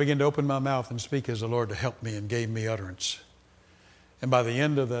 And I began to open my mouth and speak as the Lord helped me and gave me utterance. And by the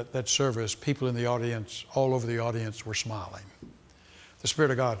end of that service, people in the audience, all over the audience, were smiling. The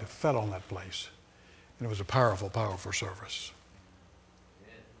Spirit of God fell on that place. And it was a powerful, powerful service.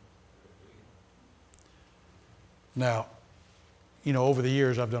 Now, over the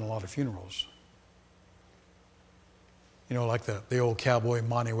years, I've done a lot of funerals. Like the old cowboy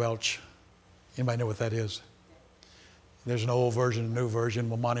Monty Welch. Anybody know what that is? There's an old version, a new version.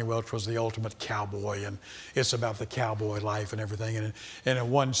 Well, Monty Welch was the ultimate cowboy, and it's about the cowboy life and everything. And in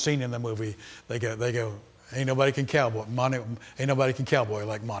one scene in the movie, they go, ain't nobody can cowboy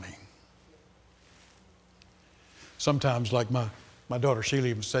like Monty. Sometimes, like my daughter Sheila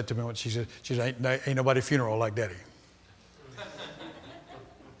even said to me when she said, ain't nobody funeral like Daddy.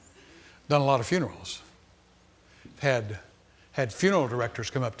 Done a lot of funerals. Had funeral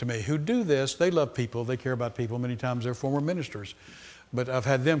directors come up to me who do this. They love people. They care about people. Many times they're former ministers. But I've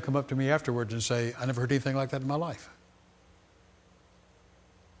had them come up to me afterwards and say, I never heard anything like that in my life.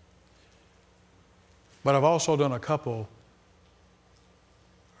 But I've also done a couple.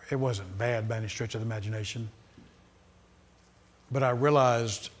 It wasn't bad by any stretch of the imagination. But I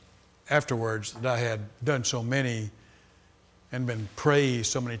realized afterwards that I had done so many and been praised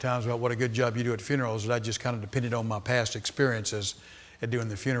so many times about what a good job you do at funerals that I just kind of depended on my past experiences at doing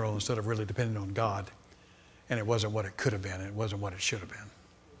the funeral instead of really depending on God. And it wasn't what it could have been. It wasn't what it should have been.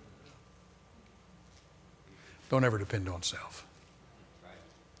 Don't ever depend on self.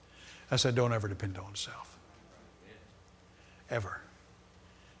 I said, don't ever depend on self. Ever.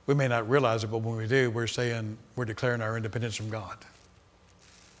 We may not realize it, but when we do, we're declaring our independence from God.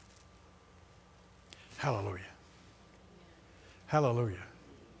 Hallelujah. Hallelujah.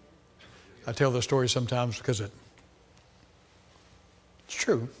 I tell this story sometimes because it's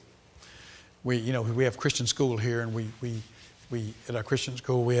true. We have Christian school here, and we at our Christian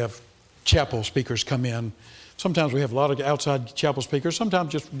school we have chapel speakers come in. Sometimes we have a lot of outside chapel speakers.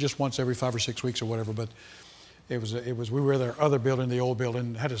 Sometimes just once every 5 or 6 weeks or whatever. But we were at our other building, the old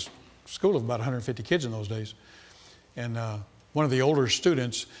building, had a school of about 150 kids in those days, and one of the older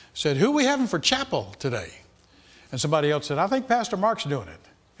students said, "Who are we having for chapel today?" And somebody else said, "I think Pastor Mark's doing it."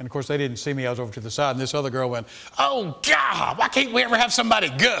 And of course, they didn't see me. I was over to the side, and this other girl went, "Oh, God, why can't we ever have somebody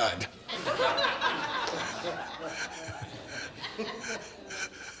good?"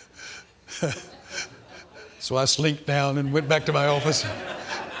 So I slinked down and went back to my office.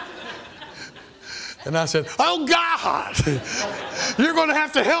 And I said, "Oh, God, you're going to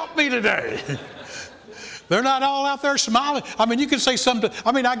have to help me today." They're not all out there smiling. I mean, you can say something.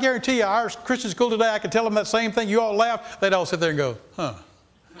 I mean, I guarantee you, our Christian school today, I could tell them that same thing. You all laugh. They'd all sit there and go, huh.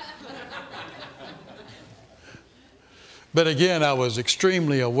 But again, I was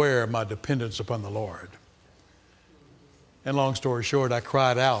extremely aware of my dependence upon the Lord. And long story short, I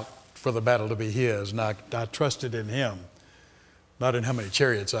cried out for the battle to be His, and I trusted in Him, not in how many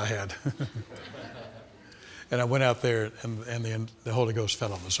chariots I had. And I went out there, and the Holy Ghost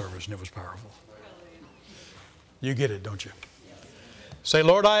fell on the service, and it was powerful. You get it, don't you? Say,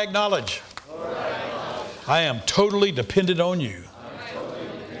 Lord, I acknowledge, I am totally dependent on you.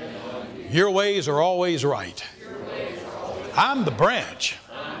 Your ways are always right. I'm the branch.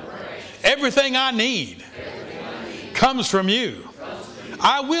 Everything I need comes from you.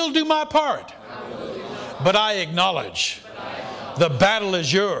 I will do my part, but I acknowledge the battle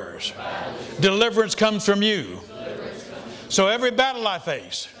is yours. Deliverance comes from you. So every battle I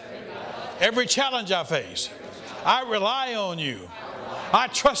face, every challenge I face, I rely on you. I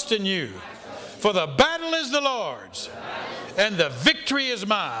trust in you. For the battle is the Lord's, and the victory is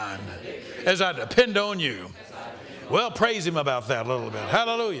mine as I depend on you. Well, praise Him about that a little bit.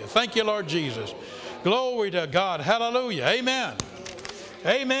 Hallelujah. Thank you, Lord Jesus. Glory to God. Hallelujah. Amen.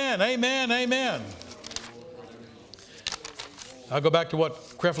 Amen. Amen. Amen. I'll go back to what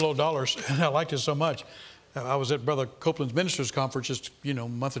Creflo Dollar said, and I liked it so much. I was at Brother Copeland's ministers conference just, a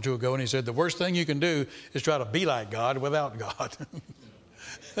month or two ago, and he said, the worst thing you can do is try to be like God without God.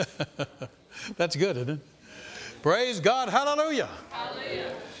 That's good, isn't it? Praise God. Hallelujah.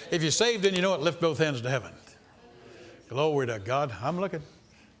 Hallelujah. If you're saved and you know it, lift both hands to heaven. Glory to God. I'm looking.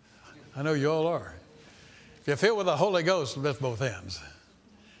 I know you all are. If you're filled with the Holy Ghost, lift both hands.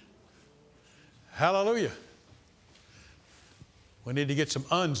 Hallelujah. We need to get some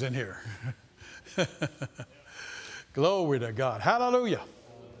uns in here. Glory to God. Hallelujah.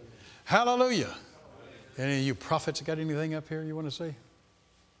 Hallelujah. Any of you prophets got anything up here you want to say?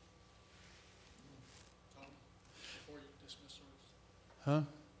 Before you dismiss service. Huh?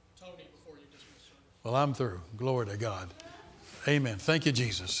 Tony, before you dismiss service. Well, I'm through. Glory to God. Amen. Thank you,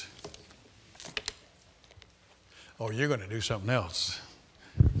 Jesus. Oh, you're going to do something else.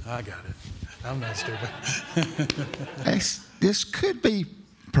 I got it. I'm not stupid. This could be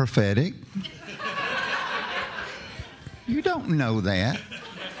prophetic. You don't know that.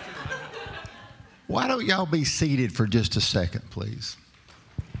 Why don't y'all be seated for just a second, please?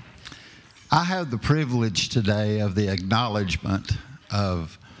 I have the privilege today of the acknowledgement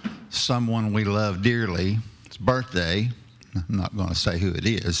of someone we love dearly. It's birthday. I'm not going to say who it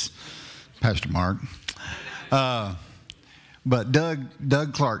is, Pastor Mark. But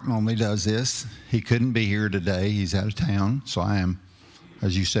Doug Clark normally does this. He couldn't be here today. He's out of town. So I am,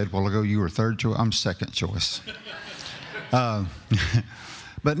 as you said a while ago, you were third choice. I'm second choice.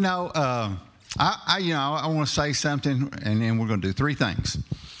 But no, I want to say something, and then we're going to do three things.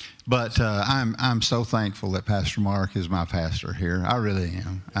 But I'm so thankful that Pastor Mark is my pastor here. I really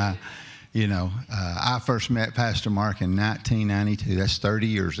am. I first met Pastor Mark in 1992. That's 30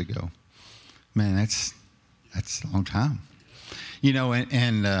 years ago. Man, that's a long time.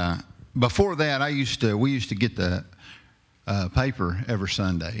 And before that, we used to get the paper every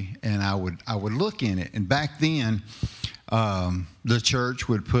Sunday, and I would look in it. And back then, the church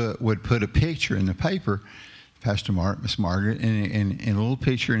would put a picture in the paper, Pastor Mark, Miss Margaret, and a little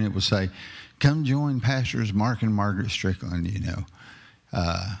picture, and it would say, "Come join Pastors Mark and Margaret Strickland."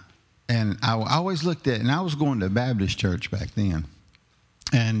 And I always looked at it, and I was going to a Baptist church back then,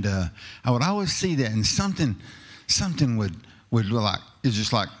 and I would always see that, and something would like, it's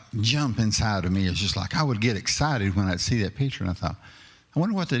just like jump inside of me. It's just like I would get excited when I'd see that picture, and I thought, I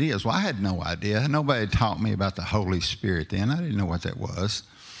wonder what that is. Well, I had no idea. Nobody had taught me about the Holy Spirit then. I didn't know what that was.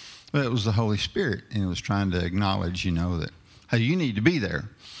 But it was the Holy Spirit, and it was trying to acknowledge, that, hey, you need to be there.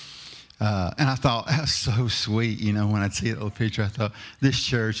 And I thought, that's so sweet, when I'd see that little picture. I thought, this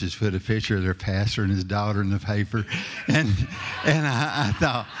church has put a picture of their pastor and his daughter in the paper. And I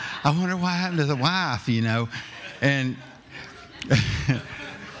thought, I wonder what happened to the wife, And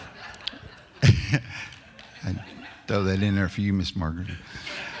I'd throw that in there for you, Miss Margaret.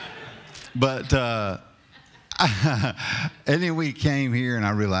 But and then we came here, and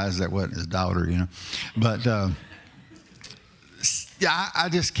I realized that wasn't his daughter, But I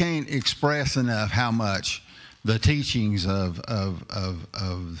just can't express enough how much the teachings of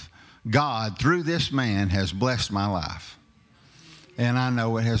God through this man has blessed my life. And I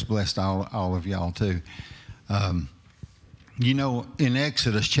know it has blessed all of y'all too. In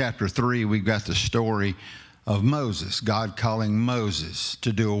Exodus chapter 3, we've got the story of Moses, God calling Moses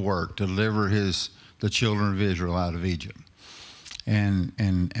to do a work, to deliver the children of Israel out of Egypt. And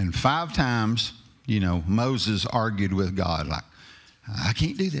 5 times, Moses argued with God, like, I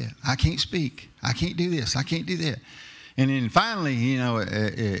can't do that. I can't speak. I can't do this. I can't do that. And then finally,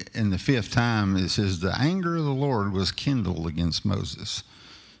 in the 5th time, it says, the anger of the Lord was kindled against Moses.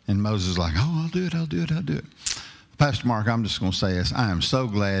 And Moses was like, oh, I'll do it, I'll do it, I'll do it. Pastor Mark, I'm just going to say this. I am so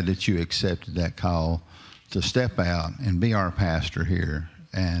glad that you accepted that call to step out and be our pastor here.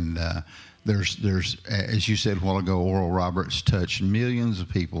 And there's, as you said a while ago, Oral Roberts touched millions of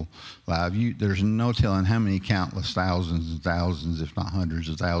people live. There's no telling how many countless thousands and thousands, if not hundreds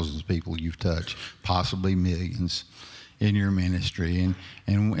of thousands of people you've touched, possibly millions in your ministry.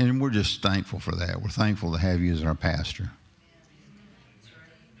 And we're just thankful for that. We're thankful to have you as our pastor.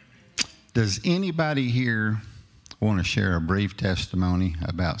 Does anybody here want to share a brief testimony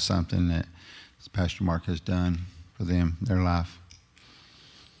about something that Pastor Mark has done for them, their life?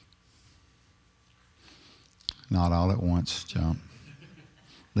 Not all at once, jump.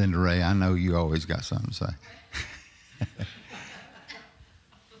 Linda Ray, I know you always got something to say.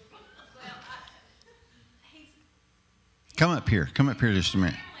 Come up here just a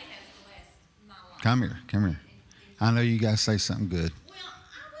minute. Come here. I know you guys say something good. Well,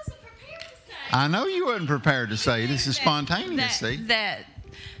 I wasn't prepared to say. I know you wasn't prepared to say. This is spontaneous, see? That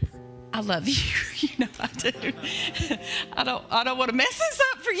I love you. I do. I don't want to mess this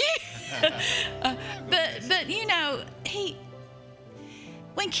up for you. But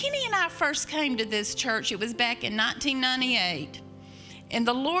when Kenny and I first came to this church, it was back in 1998, and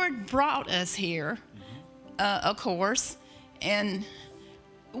the Lord brought us here, of course, and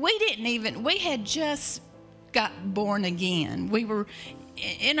we had just got born again. We were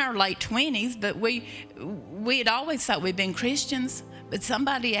in our late 20s, but we had always thought we'd been Christians. But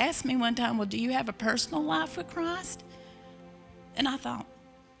somebody asked me one time, well, do you have a personal life with Christ? And I thought,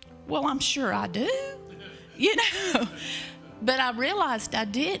 well, I'm sure I do, But I realized I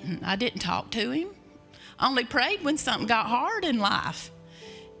didn't. I didn't talk to him. I only prayed when something got hard in life.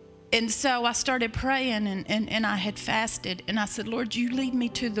 And so I started praying, and I had fasted. And I said, Lord, you lead me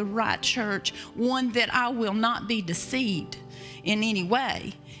to the right church, one that I will not be deceived in any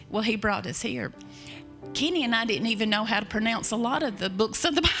way. Well, he brought us here. Kenny and I didn't even know how to pronounce a lot of the books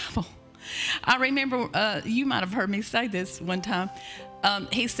of the Bible. I remember, you might have heard me say this one time.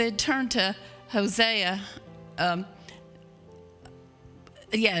 He said, turn to Hosea. Yeah,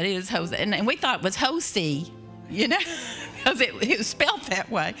 it is Hosea. And we thought it was Hosea, because it was spelled that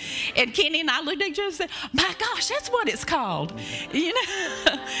way. And Kenny and I looked at each other and said, my gosh, that's what it's called.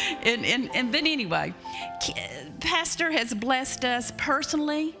 But anyway, Pastor has blessed us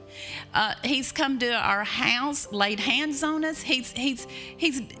personally. He's come to our house, laid hands on us. He's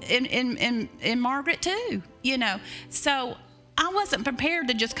in Margaret too, So I wasn't prepared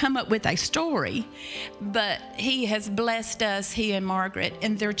to just come up with a story, but he has blessed us, he and Margaret,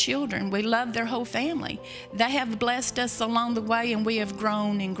 and their children. We love their whole family. They have blessed us along the way, and we have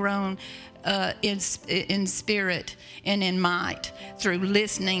grown and grown in spirit and in might through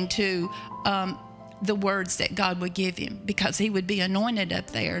listening to the words that God would give him, because he would be anointed up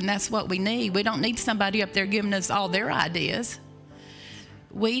there, and that's what we need. We don't need somebody up there giving us all their ideas.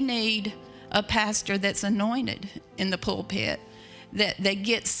 We need a pastor that's anointed in the pulpit, that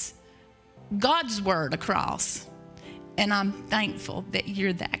gets God's word across. And I'm thankful that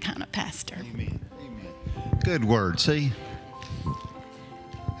you're that kind of pastor. Amen. Amen. Good word. See,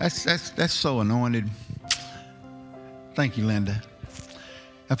 that's so anointed. Thank you, Linda.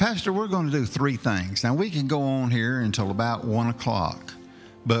 Now, Pastor, we're going to do 3 things. Now, we can go on here until about 1 o'clock,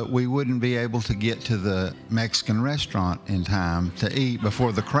 but we wouldn't be able to get to the Mexican restaurant in time to eat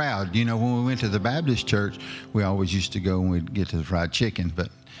before the crowd. You know, when we went to the Baptist church, we always used to go and we'd get to the fried chicken, but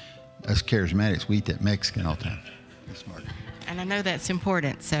us charismatics, we eat that Mexican all the time. That's smart. And I know that's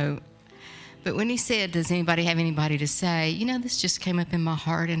important, so, but when he said, does anybody have anybody to say, you know, this just came up in my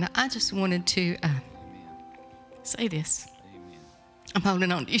heart, and I just wanted to say this. I'm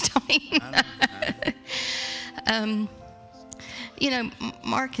holding on to you, Tony. You know,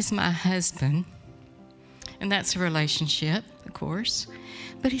 Mark is my husband, and that's a relationship, of course,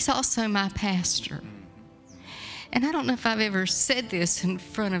 but he's also my pastor. And I don't know if I've ever said this in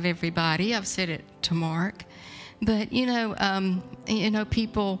front of everybody. I've said it to Mark, but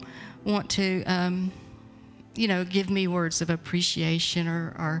people want to, give me words of appreciation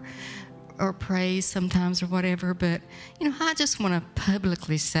or praise sometimes or whatever, but, I just want to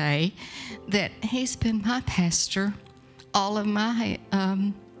publicly say that he's been my pastor all of my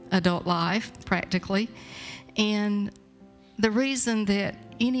adult life, practically. And the reason that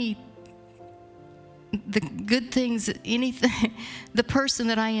the good things, the person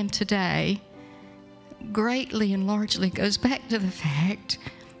that I am today, greatly and largely goes back to the fact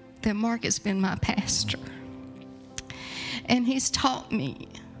that Mark has been my pastor. And he's taught me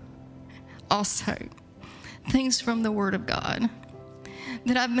also things from the Word of God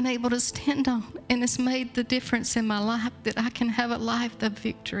that I've been able to stand on, and it's made the difference in my life, that I can have a life of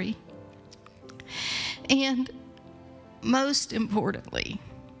victory. And most importantly,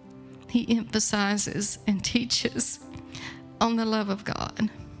 he emphasizes and teaches on the love of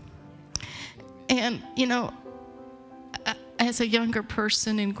God. And, as a younger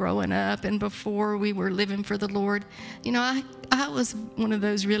person and growing up and before we were living for the Lord, I was one of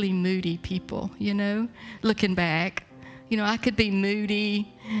those really moody people, looking back. I could be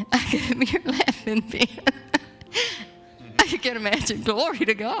moody. You're laughing, Ben. You can imagine, glory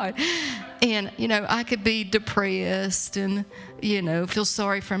to God. And, I could be depressed and, feel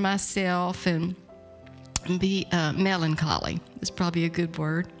sorry for myself and be melancholy. It's probably a good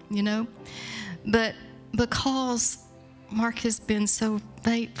word, But because Mark has been so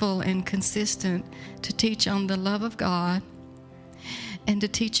faithful and consistent to teach on the love of God and to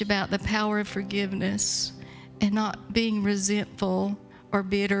teach about the power of forgiveness and not being resentful or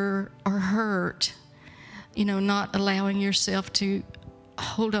bitter or hurt, not allowing yourself to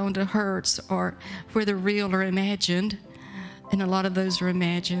hold on to hurts or whether real or imagined, and a lot of those are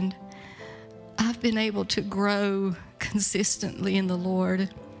imagined. I've been able to grow consistently in the Lord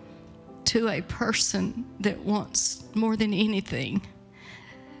to a person that wants more than anything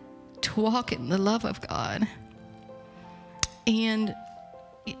to walk in the love of God. And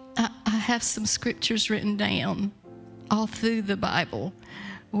I have some scriptures written down all through the Bible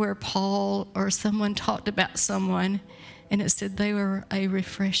where Paul or someone talked about someone and it said they were a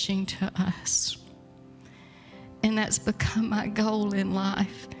refreshing to us. And that's become my goal in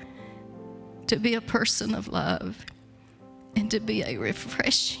life, to be a person of love and to be a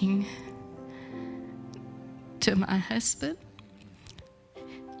refreshing to my husband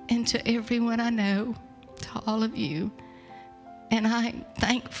and to everyone I know, to all of you. And I'm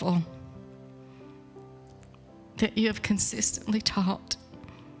thankful that you have consistently taught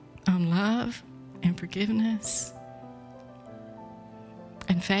on love and forgiveness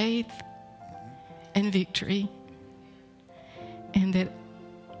and faith and victory, and that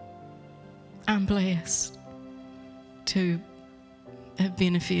I'm blessed to have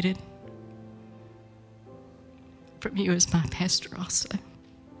benefited from you as my pastor also.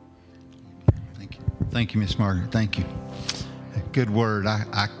 Thank you. Thank you, Miss Margaret. Thank you. Good word.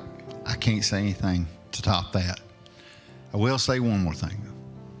 I can't say anything to top that. I will say one more thing.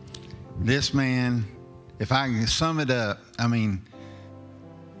 This man, if I can sum it up,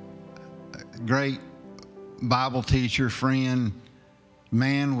 great Bible teacher, friend,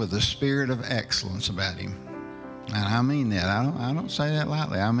 man with a spirit of excellence about him. And I mean that. I don't say that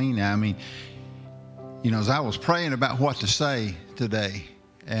lightly. I mean that. I mean, you know, as I was praying about what to say today,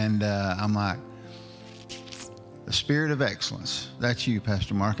 and I'm like, the spirit of excellence. That's you,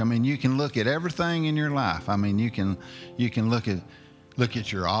 Pastor Mark. I mean, you can look at everything in your life. I mean, you can look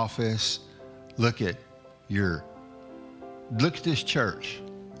at your office, look at this church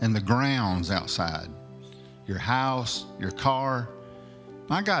and the grounds outside, your house, your car.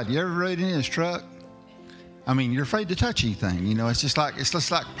 My God, you ever rode in his truck? I mean, you're afraid to touch anything. You know, it's just like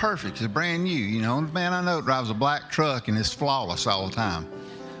perfect. It's brand new. You know, man, I know it drives a black truck and it's flawless all the time.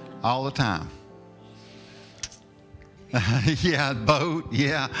 All the time. Yeah, boat,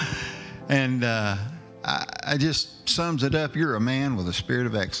 yeah. And I just sums it up. You're a man with a spirit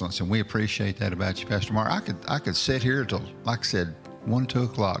of excellence, and we appreciate that about you, Pastor Mark. I could sit here till, like I said, 1, 2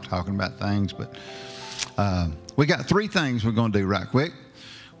 o'clock talking about things, but we got 3 things we're going to do right quick.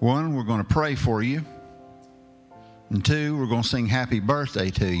 1, we're going to pray for you. And 2, we're going to sing happy birthday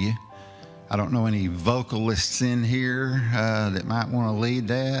to you. I don't know any vocalists in here that might want to lead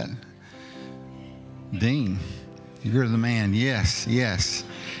that. Dean, you're the man. Yes, yes.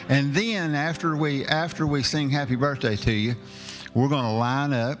 And then after we sing happy birthday to you, we're going to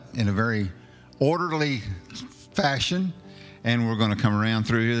line up in a very orderly fashion, and we're going to come around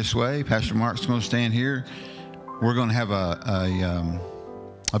through here this way. Pastor Mark's going to stand here. We're going to have a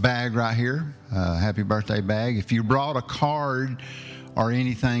bag right here, a happy birthday bag. If you brought a card or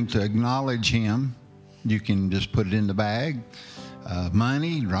anything to acknowledge him, you can just put it in the bag.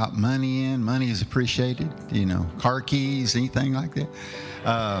 Money, drop money in. Money is appreciated. You know, car keys, anything like that.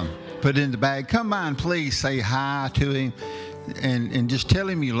 Put it in the bag. Come by and please say hi to him, and just tell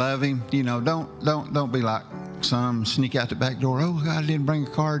him you love him. You know, don't be like some sneak out the back door. Oh, God, I didn't bring a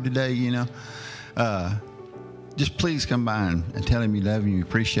card today. You know, just please come by and tell him you love him, you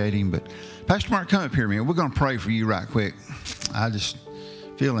appreciate him. But Pastor Mark, come up here, man. We're going to pray for you right quick. I just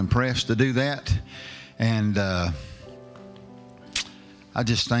feel impressed to do that, and I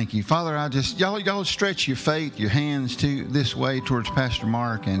just thank you, Father. Y'all stretch your faith, your hands to this way towards Pastor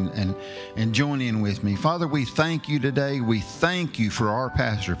Mark, and join in with me. Father, we thank you today. We thank you for our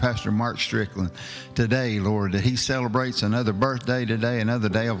pastor, Pastor Mark Strickland, today, Lord, that he celebrates another birthday today, another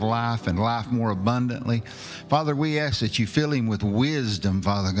day of life and life more abundantly. Father, we ask that you fill him with wisdom,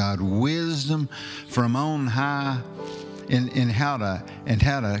 Father God, wisdom from on high in how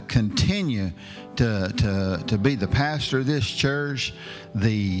to continue to be the pastor of this church,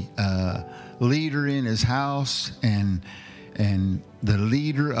 the leader in his house, and the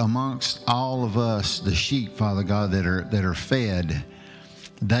leader amongst all of us, the sheep, Father God, that are fed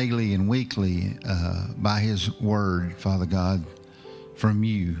daily and weekly by his word, Father God, from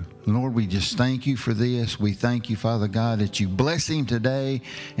you. Lord, we just thank you for this. We thank you, Father God, that you bless him today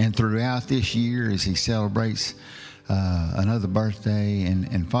and throughout this year as he celebrates another birthday.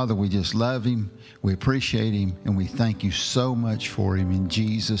 And Father, we just love him. We appreciate him, and we thank you so much for him in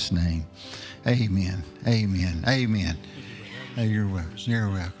Jesus' name. Amen. Amen. Amen. Hey, you're welcome.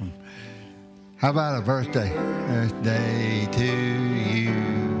 You're welcome. How about a birthday? Birthday to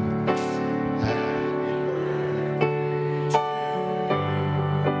you.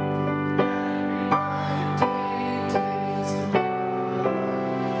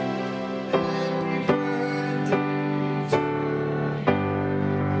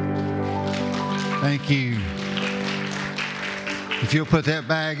 Thank you. If you'll put that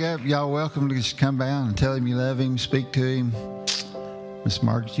bag up, y'all welcome to just come down and tell him you love him, speak to him. Miss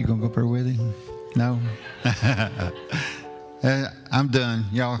Margaret, you gonna go up there with him? No? I'm done.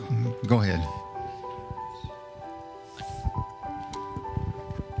 Y'all go ahead.